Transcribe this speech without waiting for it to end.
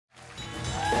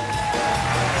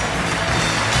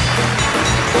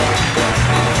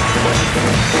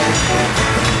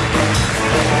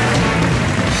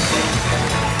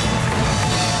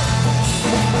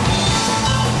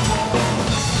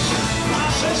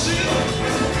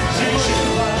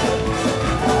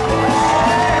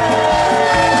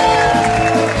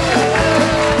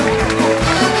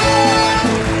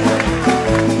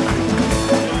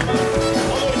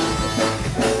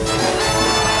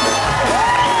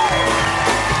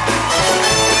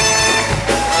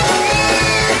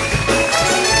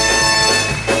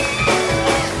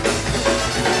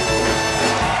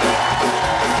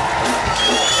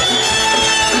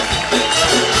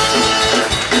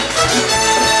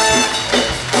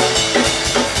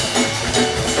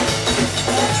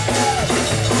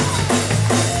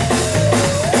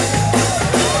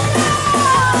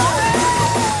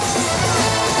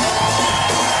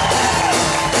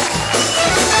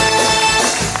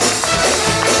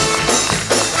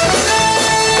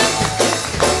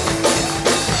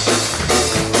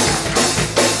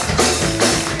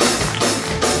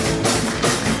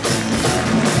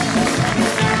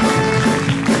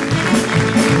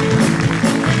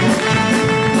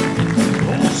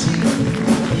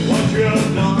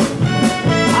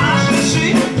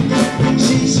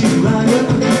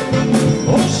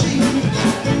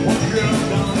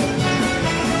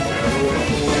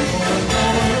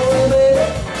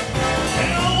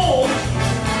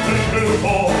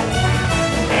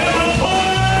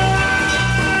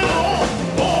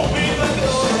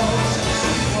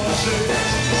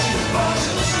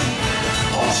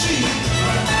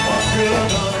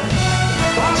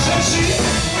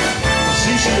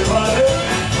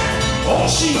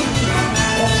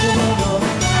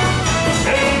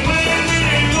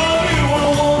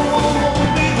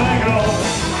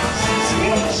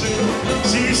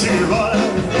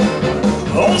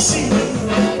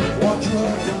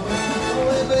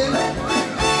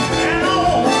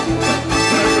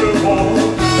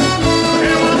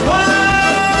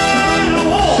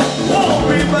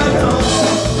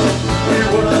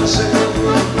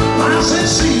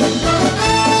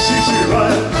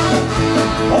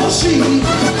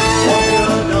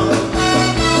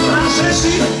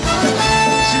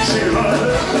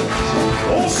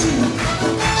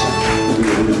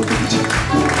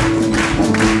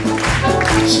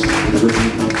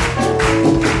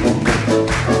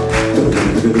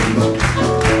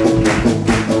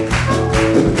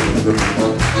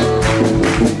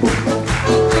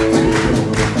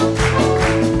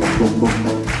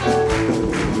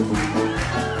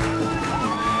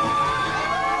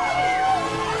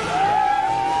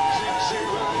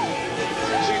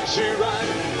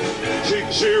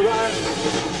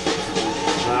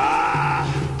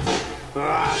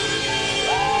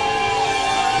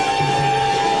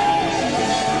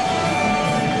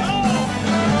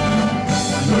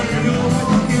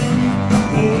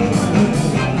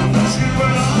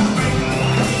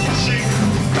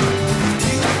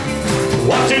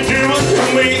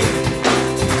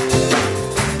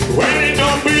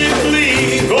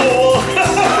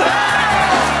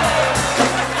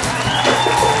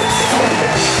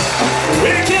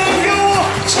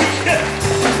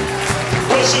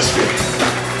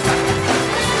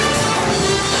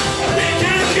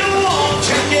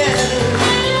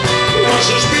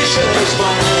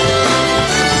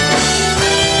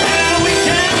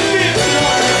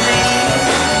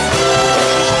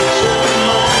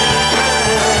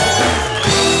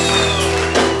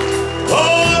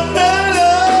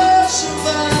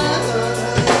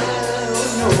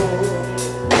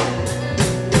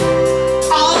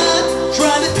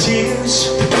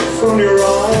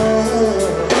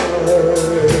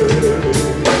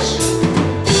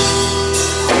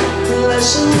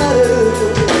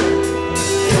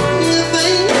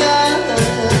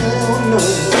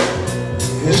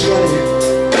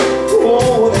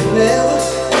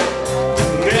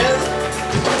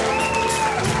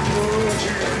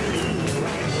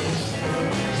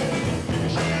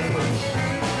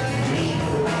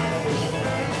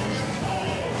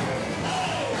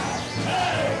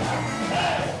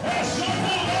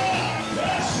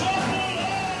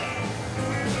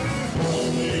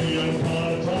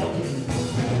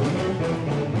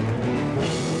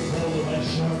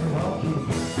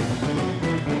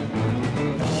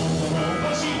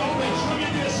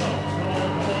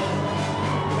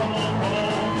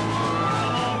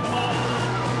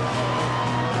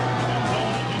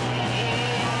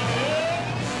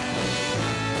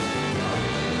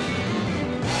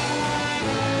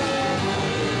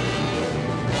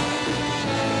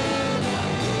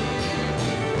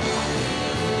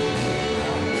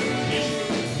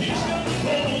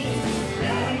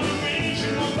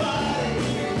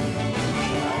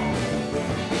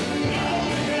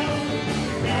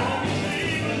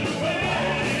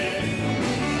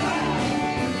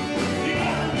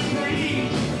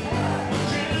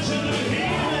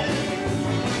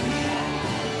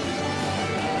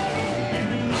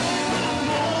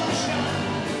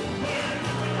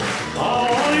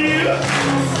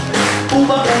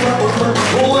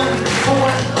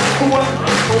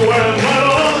wearing white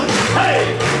on. Hey!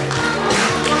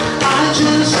 I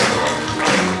just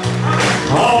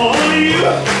call on you.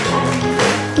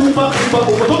 Uma, uma,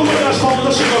 uma. Todo mundo nas palmas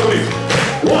assim, comigo.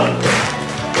 1,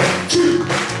 2,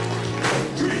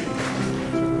 3.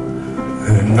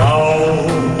 And now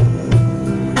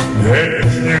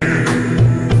it's new.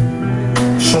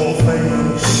 So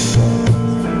face,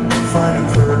 find a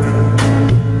curtain.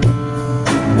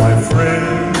 My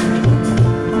friend,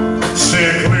 say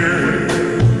clear,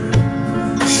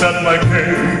 set my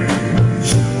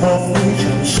case of which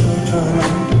I'm certain.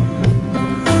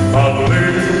 I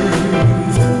believe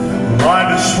by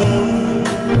this one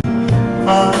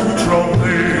I'm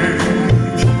trumpet,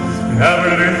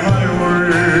 every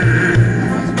highway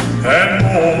and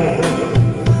more,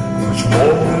 much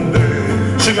more than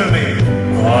day. Sing with me.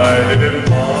 I didn't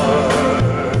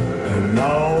mind, and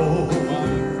now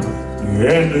the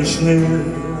end is near.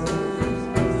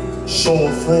 So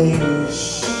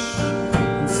face,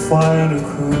 find a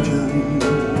curtain.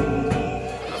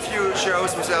 A few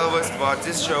shows with Elvis, but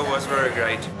this show was very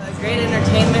great. Great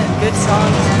entertainment, good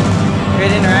songs,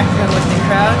 great interaction with the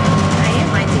crowd.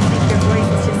 I just think your voice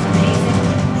is just amazing.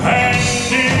 And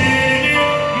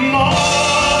need more.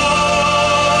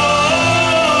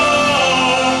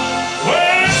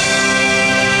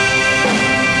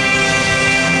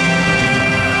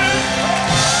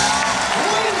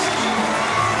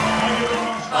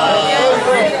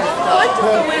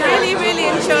 Wonderful, we really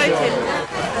enjoyed it.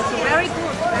 That's very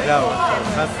good. Bravo,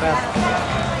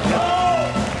 fast.